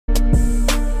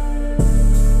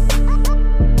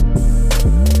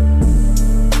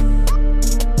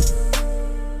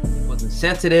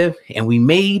sensitive, and we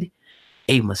made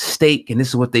a mistake. And this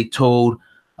is what they told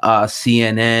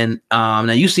CNN.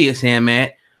 Now you see it,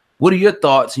 SamAnt. What are your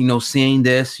thoughts, seeing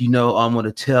this, on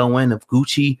the tailwind of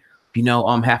Gucci,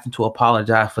 having to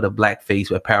apologize for the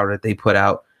blackface apparel that they put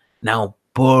out. Now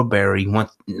Burberry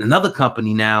wants another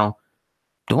company now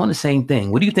doing the same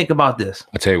thing. What do you think about this?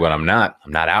 I'll tell you what, I'm not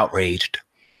outraged.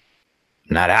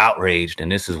 I'm not outraged,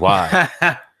 and this is why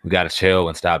we got to chill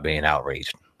and stop being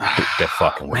outraged. They're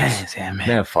fucking with us.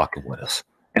 They're fucking with us.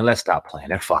 And let's stop playing.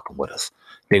 They're fucking with us.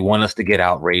 They want us to get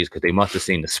outraged because they must have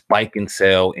seen the spike in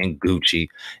sale in Gucci,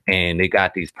 and they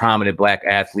got these prominent black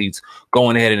athletes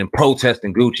going ahead and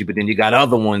protesting Gucci, but then you got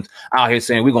other ones out here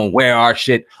saying we're going to wear our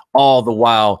shit all the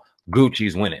while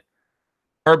Gucci's winning.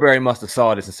 Burberry must have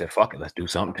saw this and said, fuck it, let's do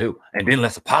something too. And then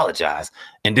let's apologize.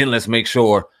 And then let's make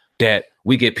sure that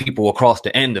we get people across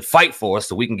the end to fight for us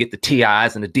so we can get the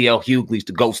TIs and the DL Hughleys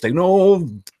to go say, no,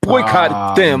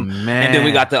 boycott them. Man. And then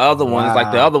we got the other ones,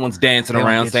 like the other ones dancing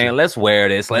around saying, let's wear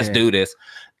this, let's do this.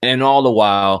 And all the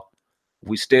while,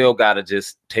 we still got to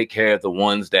just take care of the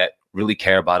ones that really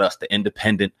care about us, the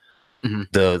independent,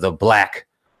 the black,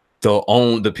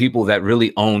 the people that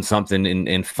really own something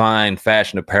in fine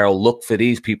fashion apparel. Look for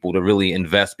these people to really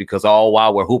invest, because all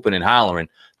while we're hooping and hollering,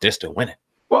 they're still winning.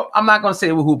 Well, I'm not going to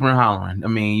say we're hooping and hollering. I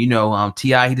mean,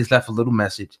 T.I., he just left a little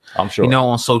message. I'm sure.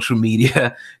 On social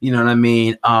media. You know what I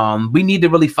mean? We need to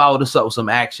really follow this up with some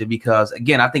action because,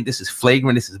 again, I think this is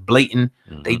flagrant. This is blatant.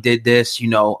 They did this,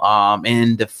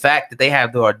 and the fact that they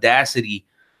have the audacity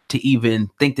to even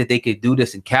think that they could do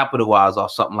this and capitalize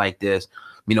off something like this,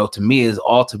 to me is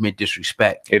ultimate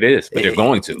disrespect. It is, but they're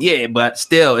going to. Yeah, but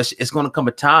still, it's going to come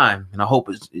a time, and I hope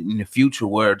it's in the future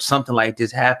where something like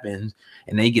this happens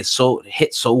and they get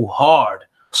hit so hard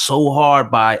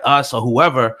by us or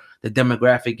whoever the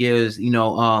demographic is,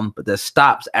 but that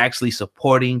stops actually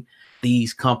supporting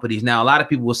these companies. Now, a lot of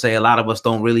people will say a lot of us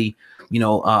don't really,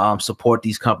 support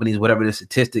these companies, whatever the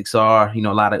statistics are. A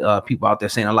lot of people out there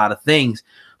saying a lot of things,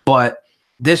 but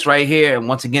this right here,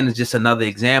 once again, is just another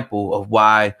example of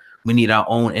why we need our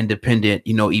own independent,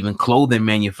 even clothing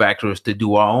manufacturers to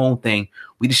do our own thing.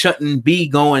 We just shouldn't be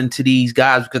going to these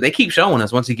guys because they keep showing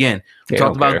us. Once again, we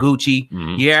talked about Gucci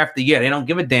year after year. They don't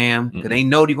give a damn because they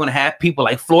know they're going to have people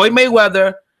like Floyd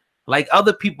Mayweather, like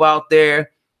other people out there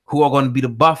who are going to be the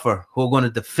buffer, who are going to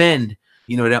defend,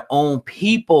 their own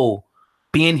people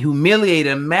being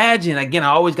humiliated. Imagine, again, I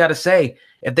always got to say,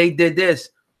 if they did this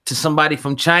to somebody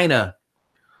from China,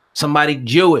 somebody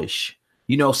Jewish,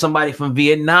 somebody from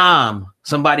Vietnam,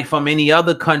 somebody from any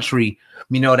other country,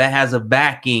 that has a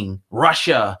backing,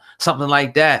 Russia, something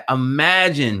like that.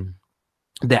 Imagine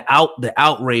the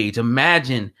outrage.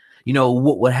 Imagine,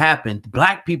 what would happen.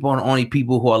 Black people are the only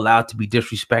people who are allowed to be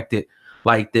disrespected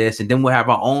like this. And then we'll have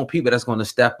our own people that's going to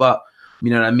step up,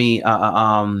 you know what I mean?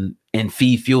 And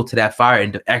feed fuel to that fire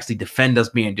and to actually defend us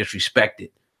being disrespected.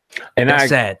 And that's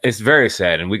sad. It's very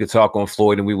sad. And we could talk on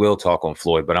Floyd and we will talk on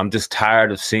Floyd, but I'm just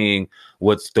tired of seeing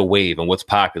what's the wave and what's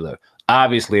popular.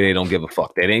 Obviously, they don't give a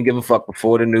fuck. They didn't give a fuck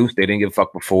before the noose. They didn't give a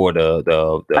fuck before the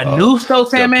noose, though,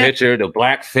 SamAnt? The picture, the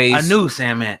blackface. A noose,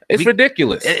 SamAnt. It's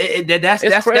ridiculous. That's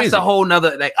a whole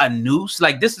nother, like, a noose.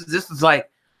 Like, this is like,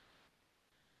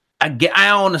 I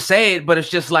don't want to say it, but it's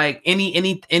just like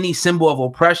any symbol of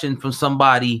oppression from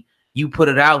somebody, you put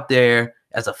it out there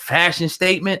as a fashion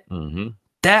statement.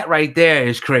 That right there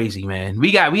is crazy, man.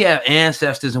 We have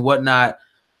ancestors and whatnot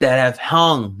that have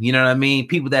hung, you know what I mean?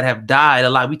 People that have died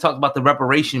a lot. We talked about the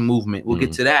reparation movement. We'll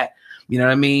get to that. You know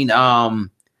what I mean?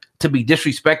 To be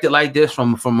disrespected like this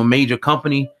from a major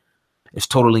company is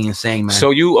totally insane, man.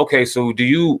 So so do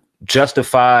you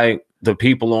justify the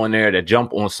people on there that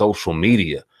jump on social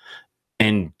media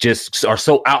and just are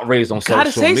so outraged on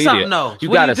social media? You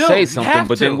gotta say something,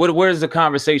 but then where's the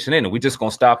conversation in? Are we just gonna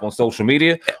stop on social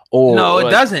media? Or no, it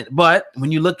doesn't. But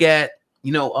when you look at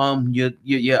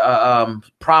your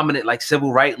prominent like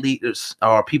civil rights leaders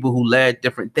or people who led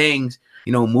different things,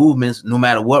 movements, no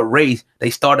matter what race, they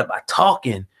started by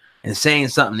talking and saying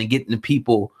something and getting the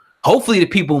people. Hopefully, the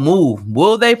people move.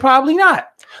 Will they? Probably not.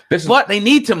 But they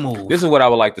need to move. This is what I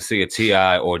would like to see a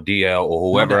TI or DL or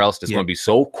whoever else that's going to be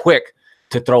so quick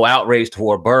to throw outrage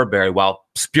toward Burberry while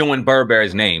spewing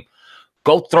Burberry's name.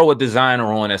 Go throw a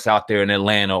designer on that's out there in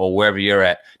Atlanta or wherever you're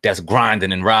at that's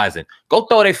grinding and rising. Go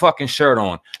throw their fucking shirt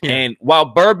on. And while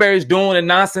Burberry's doing the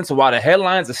nonsense or while the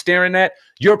headlines are staring at,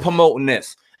 you're promoting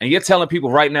this. And you're telling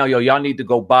people right now, yo, y'all need to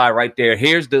go buy right there.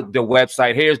 Here's the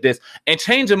website. Here's this. And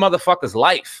change a motherfucker's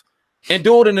life and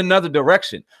do it in another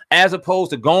direction, as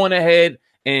opposed to going ahead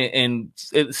and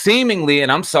seemingly,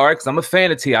 and I'm sorry because I'm a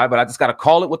fan of T.I., but I just got to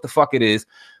call it what the fuck it is,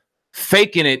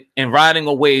 faking it and riding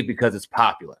a wave because it's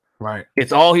popular. Right.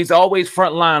 He's always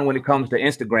front line when it comes to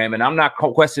Instagram, and I'm not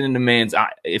questioning the man's.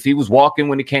 If he was walking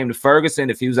when it came to Ferguson,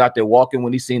 if he was out there walking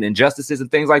when he's seen injustices and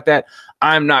things like that,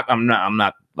 I'm not.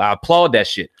 I applaud that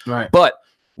shit. Right. But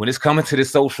when it's coming to the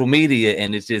social media,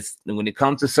 and it's just when it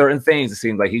comes to certain things, it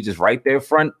seems like he's just right there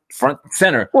front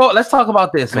center. Well, let's talk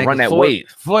about this. Run that wave.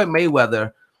 Floyd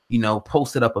Mayweather, you know,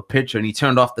 posted up a picture and he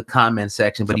turned off the comment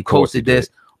section, but he posted this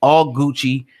all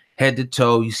Gucci, head to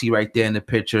toe. You see right there in the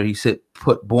picture, he said,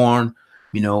 "Put born,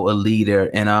 you know, a leader."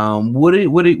 And what do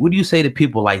you say to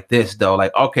people like this though?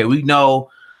 Like, okay, we know,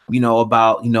 you know,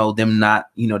 about, you know, them not,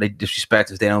 you know, they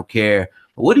disrespect us, they don't care.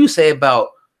 But what do you say about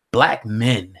black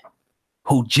men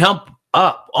who jump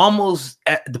up almost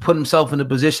to put himself in the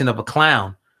position of a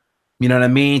clown? You know what I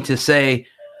mean? To say,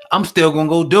 I'm still gonna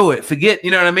go do it. Forget,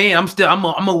 you know what I mean? I'm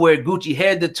gonna wear Gucci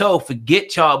head to toe.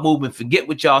 Forget y'all movement. Forget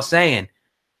what y'all saying.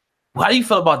 How do you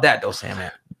feel about that though,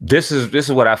 SamAnt? This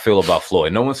is what I feel about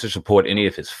Floyd. No one should support any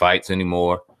of his fights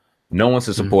anymore. No one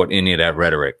should support any of that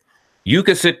rhetoric. You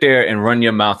can sit there and run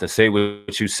your mouth and say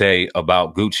what you say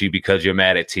about Gucci because you're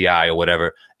mad at T.I. or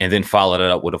whatever, and then follow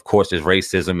that up with, of course, there's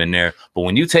racism in there. But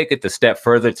when you take it the step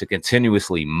further to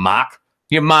continuously mock,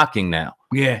 you're mocking now.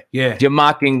 Yeah, yeah. You're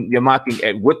mocking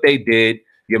at what they did.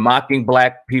 You're mocking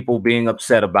black people being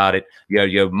upset about it. You're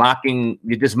just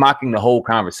mocking the whole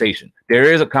conversation. There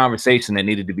is a conversation that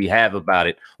needed to be had about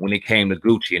it when it came to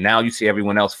Gucci. And now you see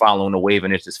everyone else following the wave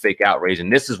and it's this fake outrage.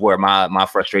 And this is where my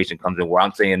frustration comes in, where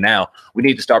I'm saying now we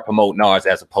need to start promoting ours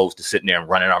as opposed to sitting there and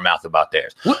running our mouth about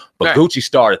theirs. But Gucci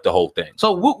started the whole thing.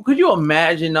 So could you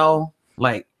imagine though,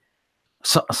 like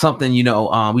something, you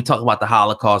know, we talk about the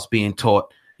Holocaust being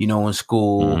taught, you know, in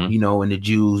school, you know, and the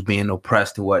Jews being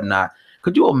oppressed and whatnot.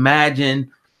 Could you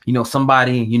imagine, you know,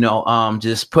 somebody, you know,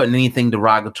 just putting anything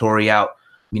derogatory out,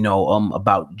 you know,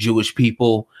 about Jewish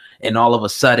people, and all of a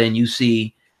sudden you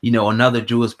see, you know, another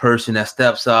Jewish person that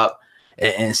steps up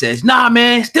and says, "Nah,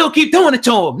 man, still keep doing it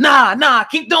to him. Nah,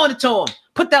 keep doing it to him.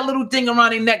 Put that little thing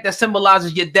around their neck that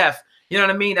symbolizes your death." You know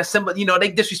what I mean? That symbol, you know,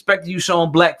 they disrespected you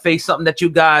showing blackface, something that you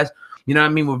guys, you know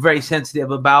what I mean, were very sensitive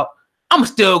about. I'm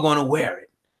still going to wear it.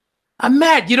 I'm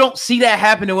mad. You don't see that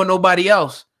happening with nobody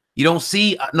else. You don't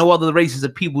see no other races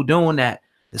of people doing that.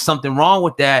 There's something wrong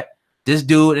with that. This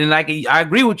dude, and like I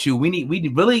agree with you. We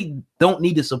really don't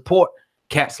need to support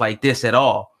cats like this at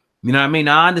all. You know what I mean?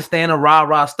 Now, I understand the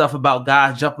rah-rah stuff about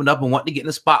guys jumping up and wanting to get in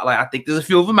the spotlight. I think there's a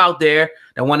few of them out there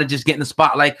that want to just get in the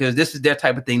spotlight because this is their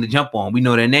type of thing to jump on. We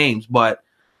know their names, but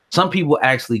some people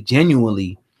actually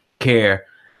genuinely care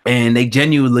and they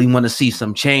genuinely want to see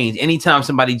some change. Anytime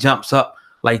somebody jumps up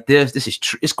like this is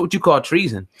it's what you call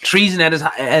treason. Treason at his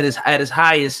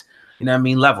highest, you know what I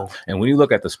mean, level. And when you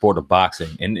look at the sport of boxing,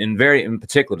 and in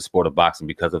particular the sport of boxing,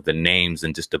 because of the names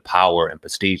and just the power and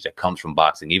prestige that comes from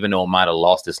boxing, even though it might have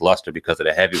lost its luster because of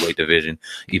the heavyweight division,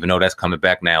 even though that's coming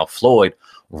back now, Floyd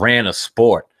ran a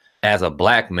sport as a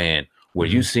black man where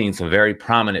you've seen some very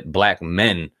prominent black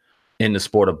men in the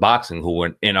sport of boxing who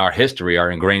were in our history, are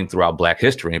ingrained throughout black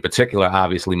history, in particular,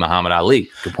 obviously, Muhammad Ali.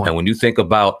 Good point. And when you think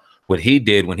about what he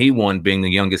did when he won, being the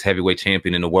youngest heavyweight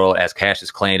champion in the world as Cassius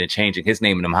Clay, and changing his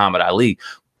name into Muhammad Ali,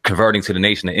 converting to the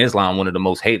Nation of Islam, one of the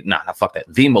most hated,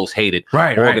 the most hated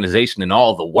organization in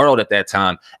all the world at that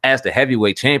time, as the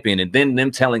heavyweight champion. And then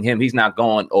them telling him he's not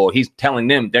going, or he's telling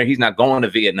them that he's not going to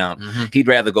Vietnam. He'd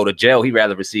rather go to jail. He'd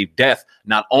rather receive death,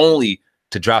 not only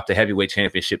to drop the heavyweight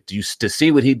championship, to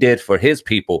see what he did for his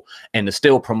people and to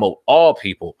still promote all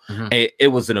people.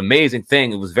 It was an amazing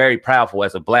thing. It was very powerful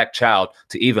as a black child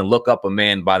to even look up a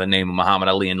man by the name of Muhammad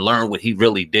Ali and learn what he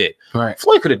really did.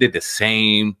 Floyd could have did the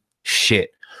same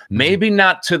shit. Maybe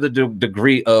not to the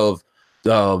degree of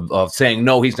saying,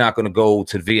 no, he's not going to go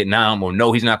to Vietnam, or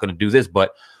no, he's not going to do this.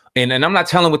 But and I'm not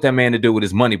telling what that man to do with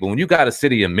his money, but when you got a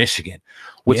city of Michigan,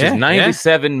 which is 90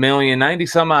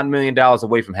 some odd million dollars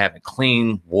away from having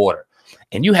clean water,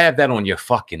 and you have that on your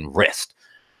fucking wrist,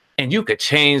 and you could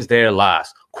change their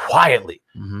lives quietly,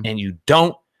 and you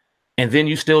don't, and then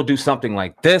you still do something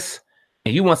like this,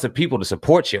 and you want some people to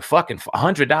support your fucking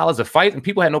 $100 a fight, and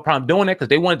people had no problem doing that because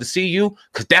they wanted to see you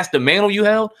because that's the mantle you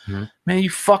held. Man,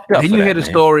 you fucked up. Then you hear the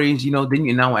stories, you know. Then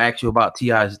you now ask you about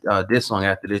T.I.'s diss song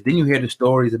after this. Then you hear the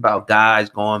stories about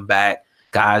guys going back,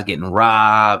 guys getting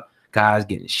robbed, guys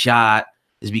getting shot.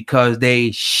 Is because they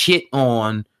shit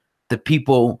on the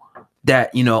people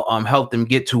that, you know, helped them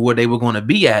get to where they were going to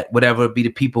be at, whatever it be the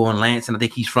people in Lansing. I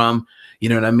think he's from, you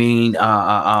know what I mean?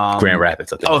 Grand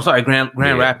Rapids. Oh, sorry, Grand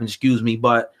Rapids, excuse me.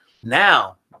 But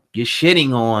now you're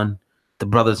shitting on the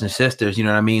brothers and sisters, you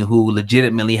know what I mean, who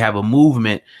legitimately have a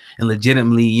movement and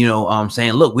legitimately, you know,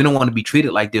 saying, look, we don't want to be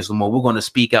treated like this anymore. We're going to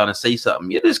speak out and say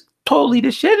something. You're just totally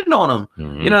just shitting on them.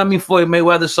 You know what I mean? Floyd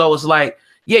Mayweather. So it's like,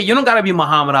 yeah, you don't got to be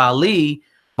Muhammad Ali,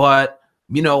 but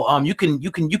you know, you can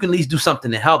at least do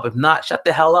something to help. If not, shut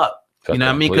the hell up. You know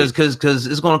what I mean? Because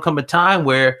it's going to come a time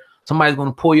where somebody's going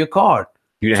to pull your card.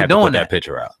 You didn't have to put that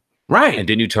picture out. Right. And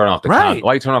then you turn off the comments.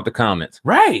 Why you turn off the comments?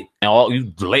 Right. And all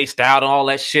you laced out and all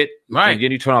that shit. Right. And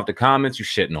then you turn off the comments, you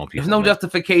shitting on people. There's no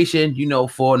justification, you know,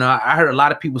 for now. I heard a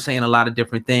lot of people saying a lot of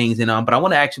different things, and but I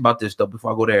want to ask you about this though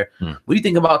before I go there. What do you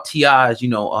think about T.I.'s, you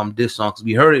know, this song? Because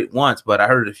we heard it once, but I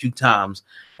heard it a few times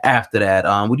after that.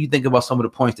 What do you think about some of the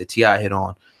points that T.I. hit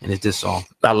on in this song?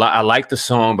 I like the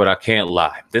song, but I can't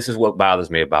lie. This is what bothers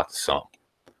me about the song.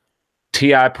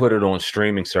 T.I. put it on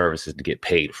streaming services to get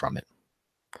paid from it.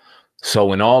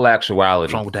 So in all actuality,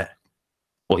 what's wrong with that?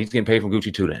 Well, he's getting paid from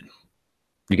Gucci too. Then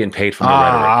you're getting paid from the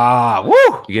rhetoric.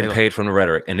 Woo! You're getting paid from the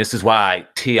rhetoric, and this is why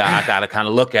T.I. got to kind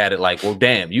of look at it like, well,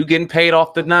 damn, you getting paid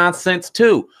off the nonsense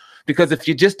too. Because if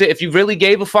you really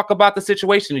gave a fuck about the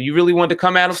situation and you really wanted to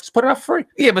come at him, just put it out free.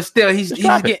 Yeah, but still, he's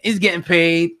getting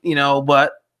paid, you know.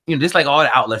 But you know, just like all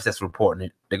the outlets that's reporting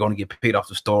it, they're going to get paid off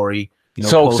the story. You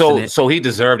know, so he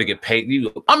deserved to get paid.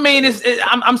 I mean,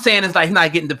 I'm saying it's like he's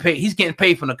not getting the pay. He's getting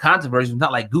paid from the controversy. It's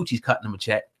not like Gucci's cutting him a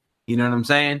check. You know what I'm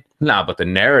saying? Nah, but the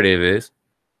narrative is.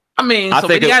 I mean, that's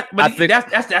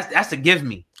a give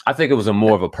me. I think it was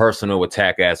more of a personal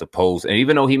attack as opposed, and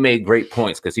even though he made great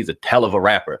points because he's a hell of a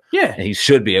rapper, yeah, and he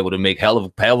should be able to make hell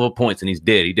of points, and he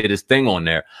did his thing on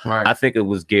there. Right. I think it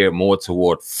was geared more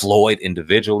toward Floyd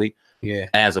individually, yeah,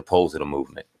 as opposed to the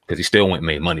movement because he still went and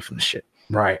made money from the shit.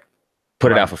 Right.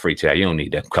 Put it out for free, chat. You don't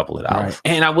need that couple of dollars. Right.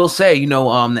 And I will say, you know,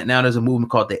 that now there's a movement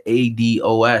called the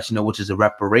ADOS, you know, which is a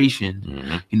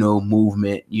reparation, you know,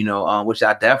 movement, you know, which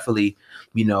I definitely,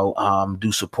 you know,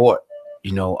 do support,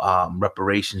 you know,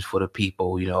 reparations for the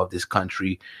people, you know, of this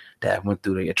country that went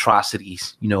through the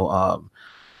atrocities, you know,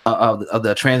 of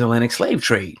the transatlantic slave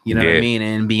trade, you know what I mean,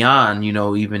 and beyond, you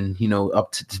know, even, you know,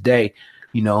 up to today,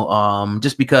 you know,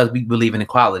 just because we believe in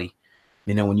equality.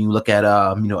 You know, when you look at,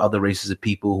 you know, other races of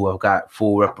people who have got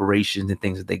full reparations and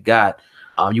things that they got,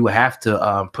 you would have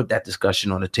to put that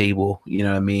discussion on the table. You know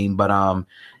what I mean? But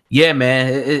yeah,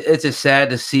 man, it's just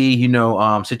sad to see, you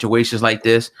know, situations like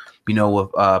this, you know,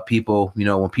 with people, you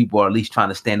know, when people are at least trying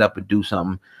to stand up and do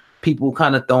something, people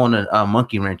kind of throwing a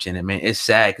monkey wrench in it, man. It's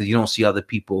sad because you don't see other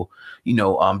people, you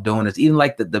know, doing this. Even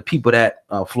like the people that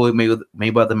Floyd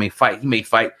Mayweather may fight, he may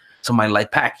fight somebody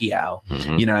like Pacquiao,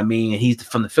 you know what I mean? And he's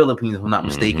from the Philippines, if I'm not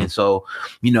mistaken. So,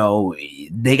 you know,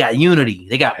 they got unity.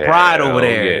 They got pride over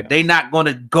there. Yeah. They not going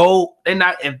to go. They're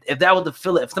not, if that was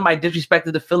if somebody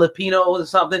disrespected the Filipinos or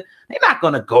something, they're not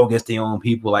going to go against their own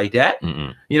people like that.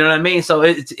 You know what I mean? So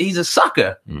he's a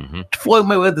sucker. Floyd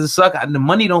Mayweather's a sucker. And the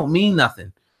money don't mean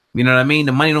nothing. You know what I mean?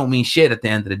 The money don't mean shit at the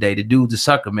end of the day. The dude's a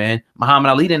sucker, man. Muhammad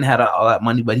Ali didn't have all that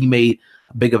money, but he made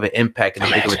a big of an impact. And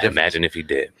imagine if he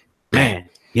did. Man.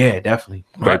 Yeah, definitely.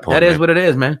 Great point, that is what it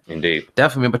is, man. Indeed.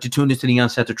 Definitely. But you tuned into the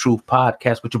Uncensored Truth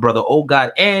podcast with your brother, Oh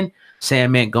God, and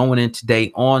SamAnt going in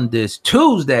today on this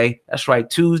Tuesday. That's right,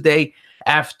 Tuesday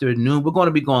afternoon. We're going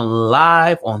to be going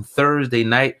live on Thursday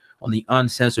night on the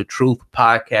Uncensored Truth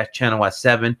podcast channel at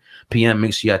 7 p.m.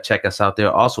 Make sure y'all check us out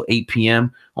there. Also 8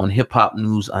 p.m. on Hip Hop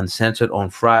News Uncensored on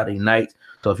Friday night.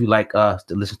 So if you like us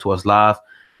to listen to us live,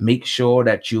 make sure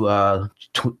that you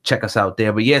check us out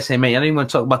there. But yes, SamAnt, I didn't even want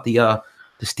to talk about the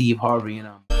Steve Harvey, you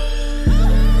know.